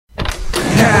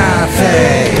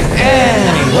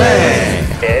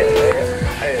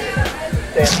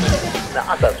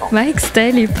Mike's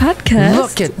Daily Podcast.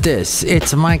 Look at this.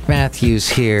 It's Mike Matthews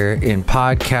here in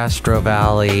Podcastro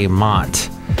Valley, Mont,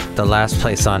 the last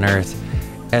place on earth,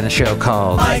 and a show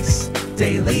called Mike's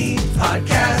Daily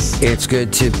Podcast. It's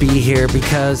good to be here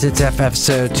because it's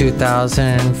episode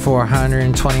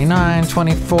 2429,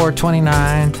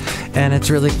 2429, and it's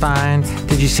really fine.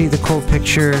 Did you see the cool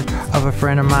picture of a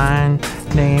friend of mine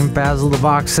named Basil the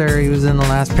Boxer? He was in the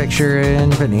last picture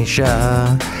in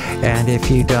Benita. And if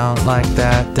you don't like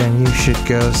that, then you should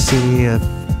go see a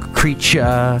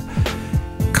creature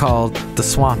called the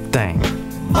Swamp Thing.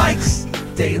 Mike's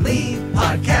Daily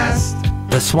Podcast.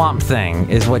 The Swamp Thing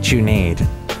is what you need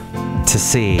to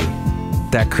see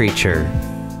that creature.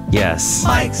 Yes.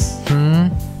 Mike's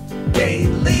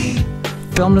Daily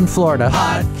Filmed in Florida.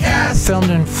 Podcast.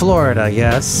 Filmed in Florida,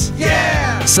 yes.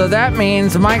 Yeah! So that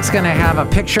means Mike's going to have a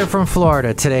picture from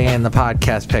Florida today in the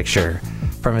podcast picture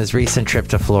from his recent trip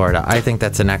to Florida. I think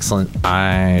that's an excellent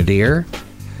idea.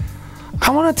 I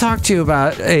want to talk to you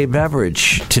about a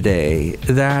beverage today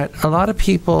that a lot of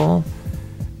people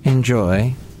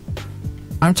enjoy.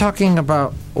 I'm talking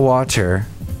about water.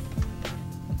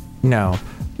 No,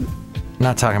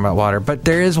 not talking about water, but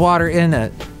there is water in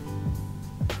it.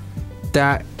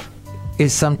 That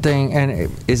is something,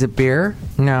 and is it beer?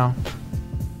 No.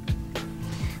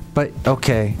 But,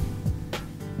 okay.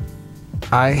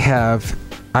 I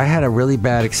had a really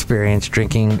bad experience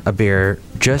drinking a beer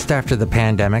just after the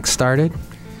pandemic started.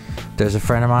 There's a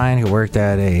friend of mine who worked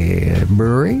at a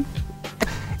brewery,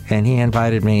 and he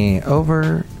invited me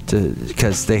over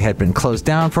because they had been closed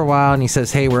down for a while, and he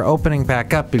says, hey, we're opening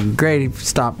back up. It'd be great if you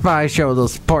stop by, show a little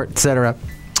support, etc.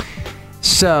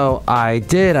 So I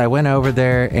did. I went over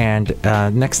there, and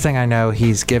next thing I know,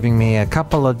 he's giving me a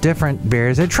couple of different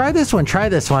beers. And try this one, try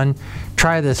this one,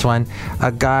 try this one.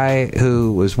 A guy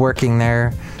who was working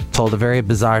there told a very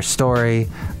bizarre story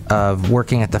of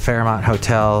working at the Fairmont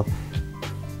Hotel.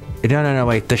 No,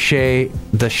 wait. The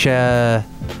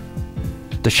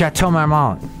Chateau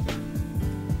Marmont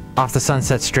off the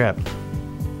Sunset Strip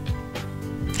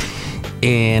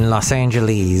in Los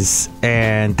Angeles,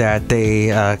 and that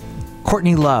they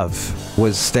Courtney Love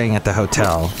was staying at the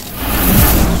hotel.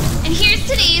 And here's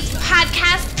today's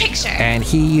podcast picture. And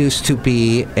he used to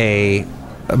be a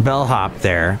bellhop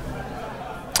there,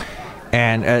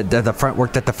 and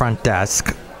worked at the front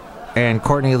desk. And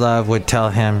Courtney Love would tell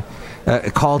him,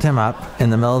 called him up in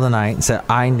the middle of the night and said,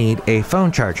 I need a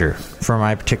phone charger for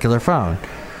my particular phone.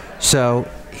 So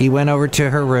he went over to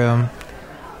her room,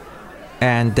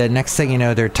 and the next thing you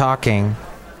know, they're talking,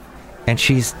 and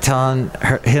she's telling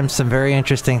him some very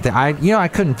interesting things. I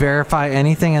couldn't verify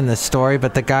anything in this story,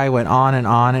 but the guy went on,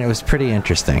 and it was pretty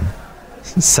interesting.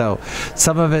 So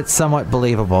some of it's somewhat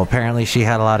believable. Apparently she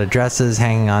had a lot of dresses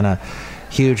hanging on a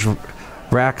huge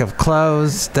rack of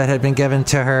clothes that had been given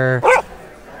to her.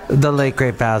 The late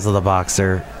great Basil the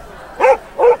Boxer.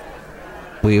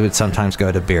 We would sometimes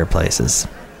go to beer places.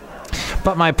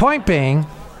 But my point being,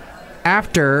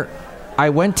 after I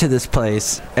went to this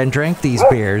place and drank these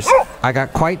beers, I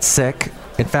got quite sick.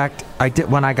 In fact, I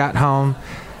did. When I got home,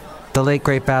 the late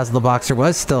great Basil the Boxer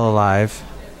was still alive,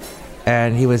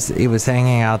 and he was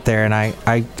hanging out there, and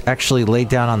I actually laid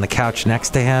down on the couch next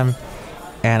to him,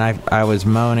 and I was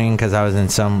moaning because I was in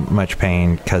so much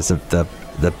pain because of the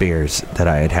beers that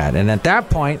I had. And at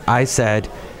that point, I said,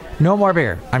 no more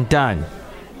beer. I'm done.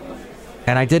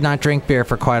 And I did not drink beer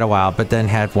for quite a while, but then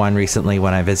had one recently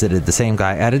when I visited the same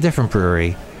guy at a different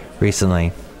brewery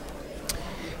recently.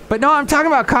 But no, I'm talking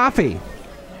about coffee.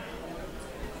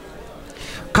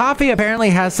 Coffee apparently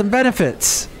has some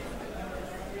benefits.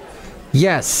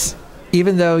 Yes,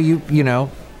 even though you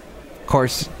of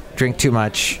course, drink too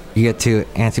much, you get too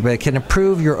antsy, but it can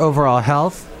improve your overall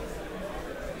health.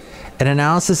 An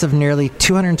analysis of nearly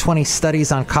 220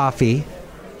 studies on coffee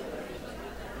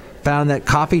found that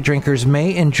coffee drinkers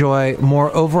may enjoy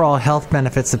more overall health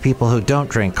benefits than people who don't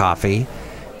drink coffee.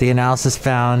 The analysis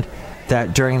found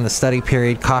that during the study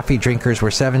period, coffee drinkers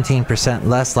were 17%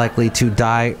 less likely to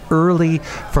die early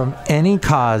from any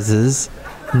causes,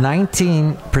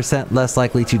 19% less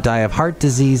likely to die of heart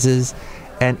diseases,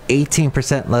 and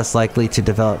 18% less likely to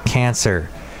develop cancer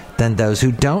than those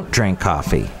who don't drink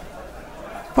coffee.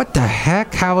 What the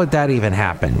heck? How would that even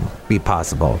be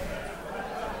possible?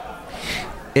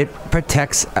 It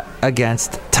protects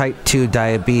against type 2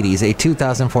 diabetes. A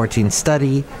 2014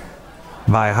 study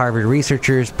by Harvard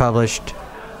researchers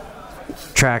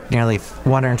tracked nearly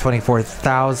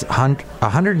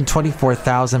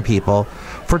 124,000 people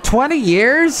for 20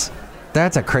 years.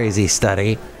 That's a crazy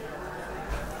study.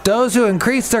 Those who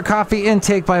increased their coffee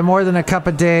intake by more than a cup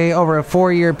a day over a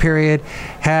 4-year period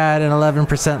had an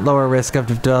 11% lower risk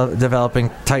of developing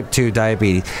type 2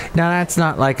 diabetes. Now, that's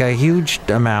not like a huge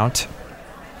amount.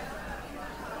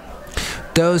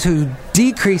 Those who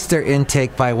decreased their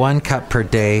intake by 1 cup per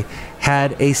day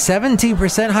had a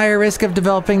 17% higher risk of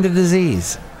developing the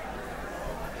disease.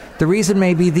 The reason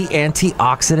may be the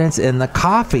antioxidants in the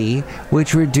coffee,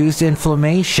 which reduce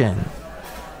inflammation.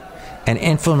 And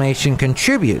inflammation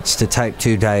contributes to type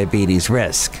 2 diabetes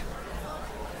risk.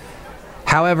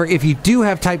 However, if you do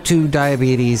have type 2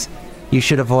 diabetes, you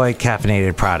should avoid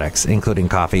caffeinated products, including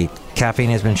coffee. Caffeine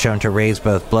has been shown to raise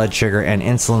both blood sugar and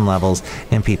insulin levels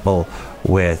in people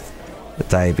with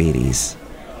diabetes.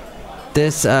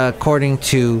 This, according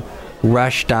to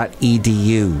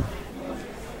rush.edu.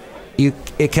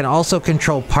 It can also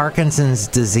control Parkinson's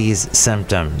disease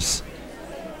symptoms.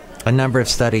 A number of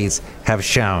studies have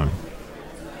shown.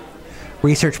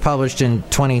 Research published in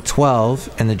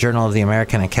 2012 in the Journal of the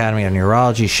American Academy of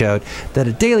Neurology showed that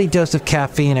a daily dose of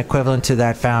caffeine equivalent to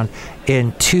that found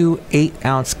in 2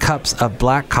 8-ounce cups of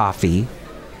black coffee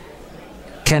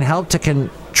can help to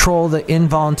control the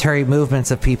involuntary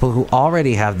movements of people who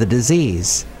already have the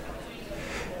disease.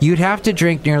 You'd have to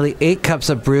drink nearly 8 cups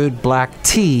of brewed black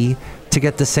tea to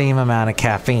get the same amount of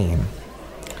caffeine.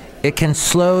 It can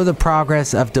slow the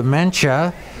progress of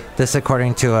dementia, this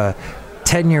according to a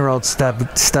 10-year-old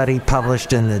study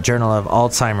published in the Journal of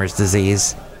Alzheimer's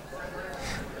Disease.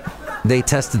 They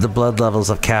tested the blood levels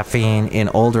of caffeine in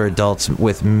older adults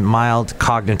with mild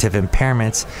cognitive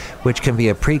impairments, which can be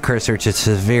a precursor to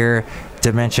severe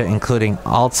dementia, including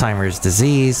Alzheimer's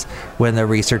disease. When the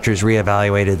researchers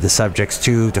reevaluated the subjects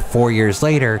 2 to 4 years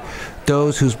later,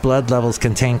 those whose blood levels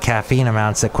contained caffeine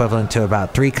amounts equivalent to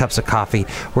about 3 cups of coffee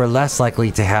were less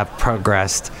likely to have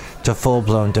progressed to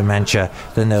full-blown dementia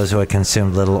than those who had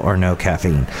consumed little or no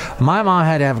caffeine. My mom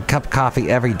had to have a cup of coffee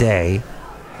every day,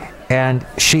 and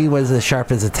she was as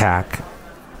sharp as a tack,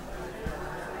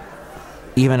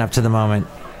 even up to the moment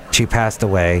she passed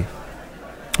away.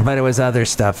 But it was other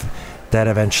stuff that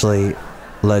eventually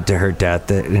led to her death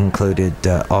that included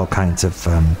all kinds of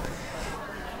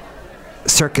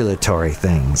circulatory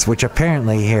things, which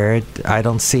apparently here, I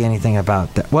don't see anything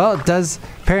about that. Well, it does.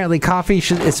 Apparently, coffee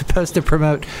is supposed to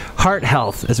promote heart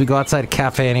health. As we go outside a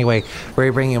cafe anyway, where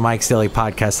we bring you Mike's Daily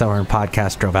Podcast, somewhere in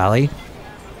Podcastro Valley.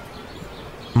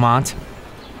 Mont.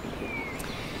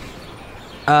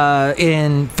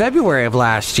 In February of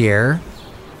last year,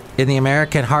 in the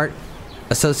American Heart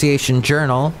Association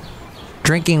Journal,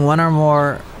 drinking 1 or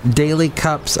more daily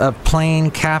cups of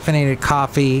plain caffeinated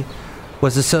coffee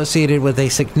was associated with a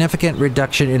significant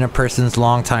reduction in a person's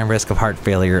long-time risk of heart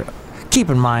failure. Keep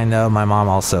in mind, though, my mom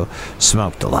also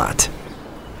smoked a lot.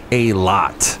 A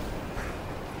lot.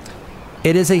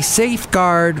 It is a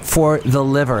safeguard for the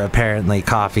liver, apparently,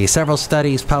 coffee. Several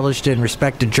studies published in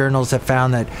respected journals have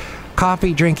found that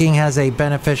coffee drinking has a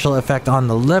beneficial effect on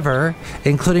the liver,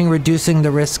 including reducing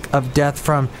the risk of death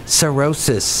from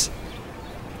cirrhosis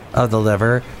of the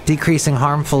liver, decreasing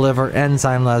harmful liver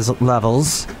enzyme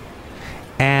levels,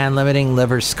 and limiting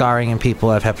liver scarring in people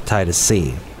who have hepatitis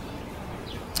C.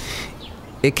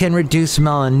 It can reduce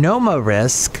melanoma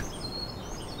risk.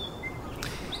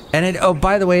 And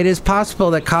by the way, it is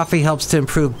possible that coffee helps to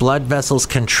improve blood vessels'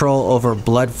 control over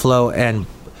blood flow and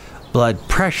blood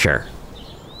pressure.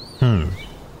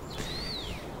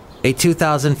 A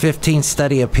 2015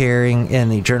 study appearing in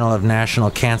the Journal of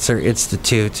National Cancer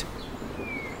Institute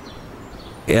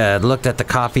looked at the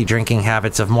coffee drinking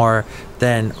habits of more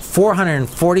than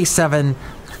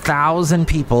 447,000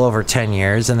 people over 10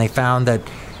 years, and they found that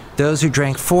those who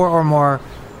drank 4 or more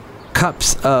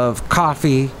cups of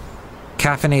coffee,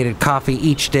 caffeinated coffee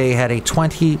each day, had a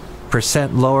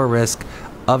 20% lower risk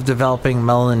of developing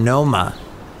melanoma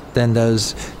than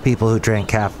those people who drank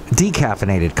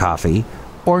decaffeinated coffee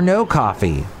or no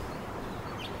coffee.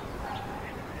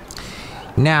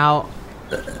 Now,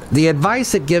 the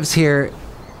advice it gives here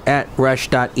at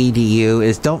rush.edu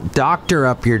is don't doctor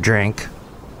up your drink.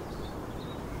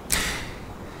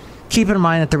 Keep in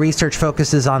mind that the research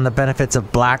focuses on the benefits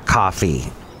of black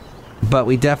coffee, but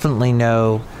we definitely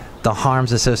know the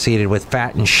harms associated with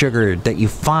fat and sugar that you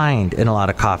find in a lot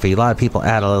of coffee. A lot of people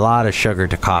add a lot of sugar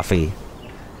to coffee.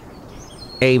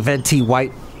 A venti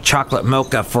white chocolate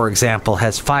mocha, for example,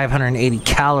 has 580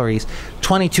 calories,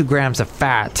 22 grams of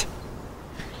fat,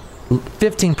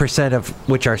 15% of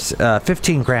which are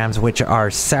 15 grams which are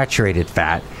saturated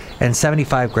fat, and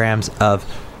 75 grams of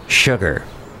sugar.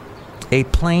 A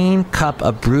plain cup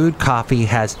of brewed coffee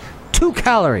has 2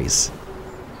 calories.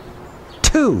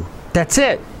 2. That's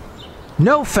it.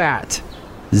 No fat.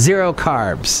 0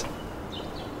 carbs.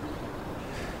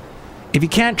 If you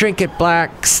can't drink it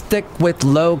black, stick with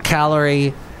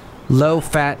low-calorie,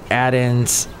 low-fat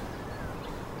add-ins,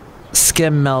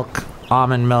 skim milk,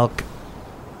 almond milk.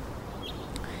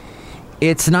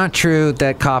 It's not true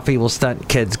that coffee will stunt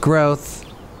kids' growth,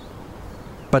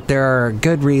 but there are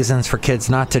good reasons for kids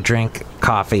not to drink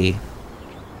coffee.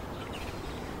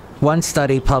 One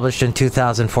study published in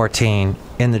 2014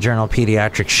 in the journal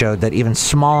Pediatrics showed that even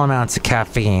small amounts of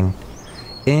caffeine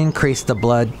increase the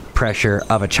blood pressure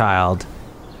of a child.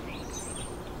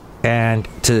 And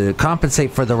to compensate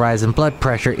for the rise in blood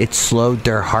pressure, it slowed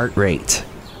their heart rate.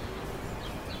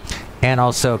 And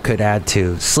also could add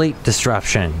to sleep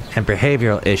disruption and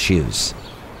behavioral issues.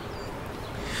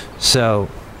 So,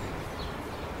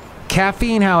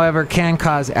 caffeine, however, can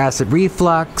cause acid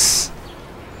reflux,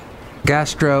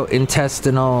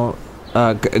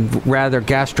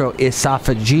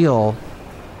 gastroesophageal,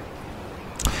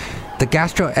 the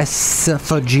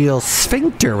gastroesophageal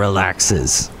sphincter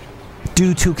relaxes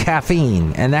due to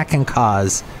caffeine, and that can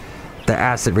cause the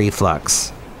acid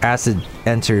reflux. Acid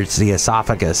enters the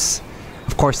esophagus.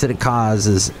 Of course, it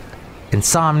causes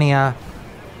insomnia.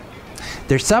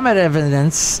 There's some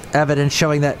evidence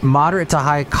showing that moderate to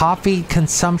high coffee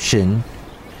consumption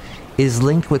is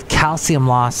linked with calcium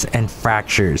loss and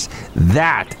fractures.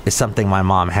 That is something my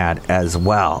mom had as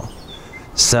well.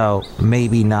 So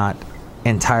maybe not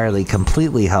entirely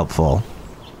completely helpful.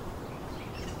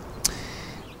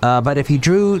 But if you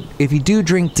do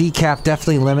drink decaf,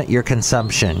 definitely limit your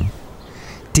consumption.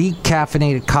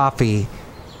 Decaffeinated coffee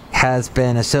has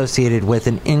been associated with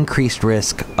an increased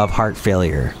risk of heart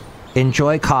failure.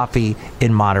 Enjoy coffee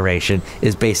in moderation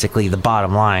is basically the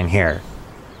bottom line here.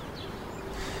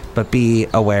 But be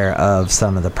aware of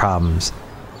some of the problems.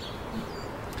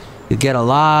 You get a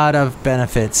lot of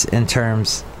benefits in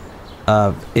terms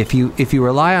of if you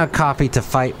rely on coffee to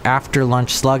fight after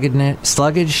lunch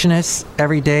sluggishness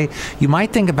every day, you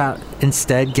might think about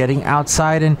instead getting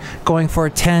outside and going for a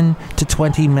 10 to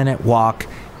 20 minute walk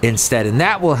instead, and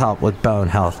that will help with bone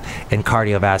health and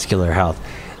cardiovascular health.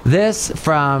 This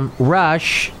from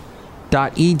rush.edu.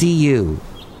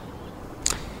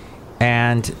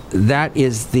 And that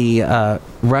is the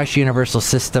Rush Universal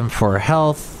System for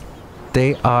Health.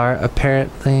 They are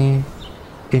apparently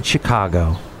in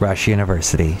Chicago. Rush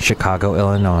University, Chicago,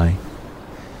 Illinois.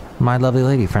 My lovely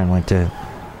lady friend went to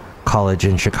college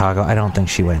in Chicago. I don't think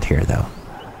she went here, though.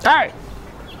 All right.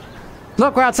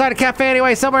 Look, we're outside a cafe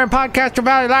anyway, somewhere in Podcaster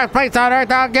Valley, last place on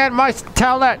earth. I'll get moist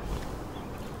towelette.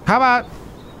 How about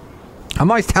a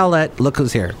moist towelette? Look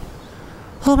who's here.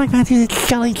 Oh my God, it's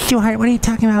Chely Shoehart. What are you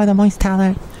talking about with a moist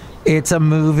towelette? It's a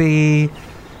movie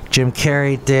Jim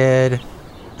Carrey did.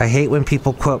 I hate when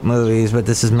people quote movies, but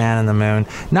this is Man in the Moon.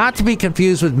 Not to be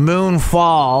confused with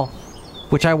Moonfall,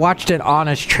 which I watched an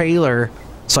honest trailer,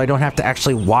 so I don't have to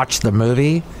actually watch the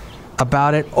movie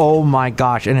about it. Oh my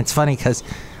gosh. And it's funny because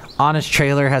honest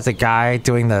trailer has a guy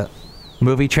doing the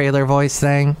movie trailer voice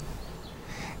thing.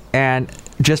 And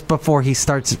just before he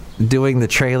starts doing the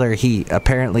trailer, he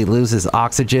apparently loses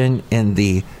oxygen in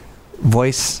the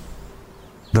voiceover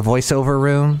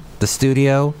room, the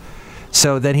studio.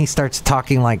 So then he starts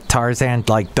talking like Tarzan,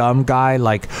 like dumb guy,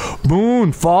 like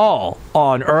Moonfall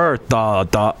on Earth,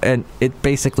 and it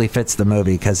basically fits the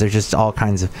movie because there's just all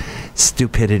kinds of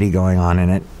stupidity going on in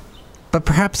it. But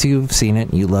perhaps you've seen it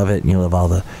and you love it and you love all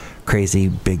the crazy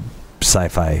big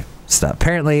sci-fi stuff.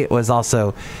 Apparently it was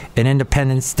also an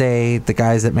Independence Day, the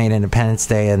guys that made Independence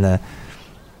Day, and the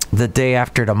Day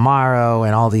After Tomorrow,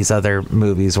 and all these other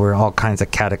movies where all kinds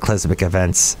of cataclysmic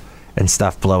events and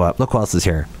stuff blow up. Look who else is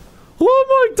here.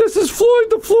 Oh, Mike, this is Floyd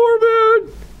the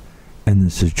Floorman. And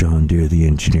this is John Deere, the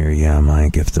engineer. Yeah,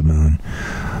 Mike, if the moon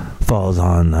falls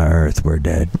on the earth, we're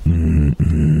dead.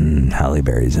 Halle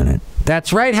Berry's in it.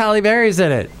 That's right, Halle Berry's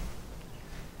in it.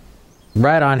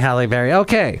 Right on, Halle Berry.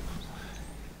 Okay.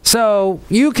 So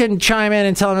you can chime in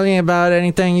and tell me about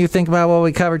anything you think about what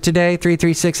we covered today.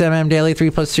 336MM Daily.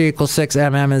 3 plus 3 equals 6.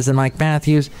 MM is in Mike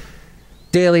Matthews.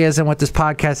 Daily isn't what this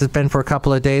podcast has been for a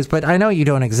couple of days, but I know you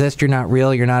don't exist. You're not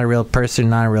real. You're not a real person.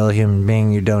 Not a real human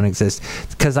being. You don't exist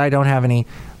because I don't have any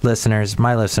listeners.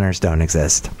 My listeners don't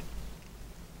exist.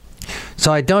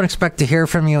 So I don't expect to hear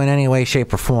from you in any way,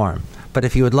 shape, or form. But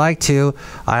if you would like to,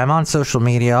 I am on social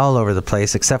media all over the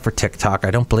place, except for TikTok.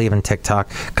 I don't believe in TikTok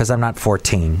because I'm not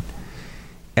 14.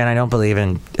 And I don't believe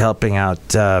in helping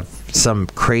out some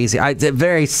crazy...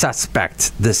 very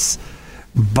suspect, this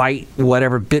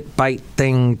BitBite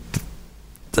thing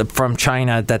from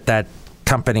China that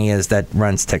company is that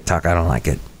runs TikTok. I don't like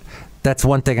it. That's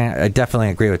one thing I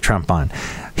definitely agree with Trump on.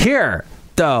 Here,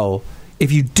 though,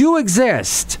 if you do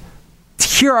exist,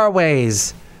 here are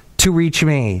ways to reach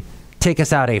me Take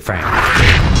us out, A-Frame.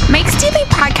 Mike's Daily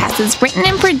Podcast is written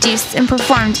and produced and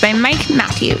performed by Mike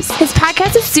Matthews. His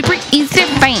podcast is super easy to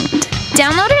find.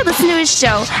 Download or listen to his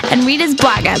show and read his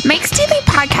blog at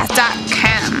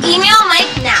mikesdailypodcast.com. Email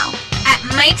Mike now at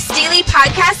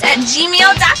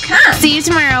mikesdailypodcast@gmail.com. See you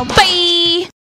tomorrow. Bye!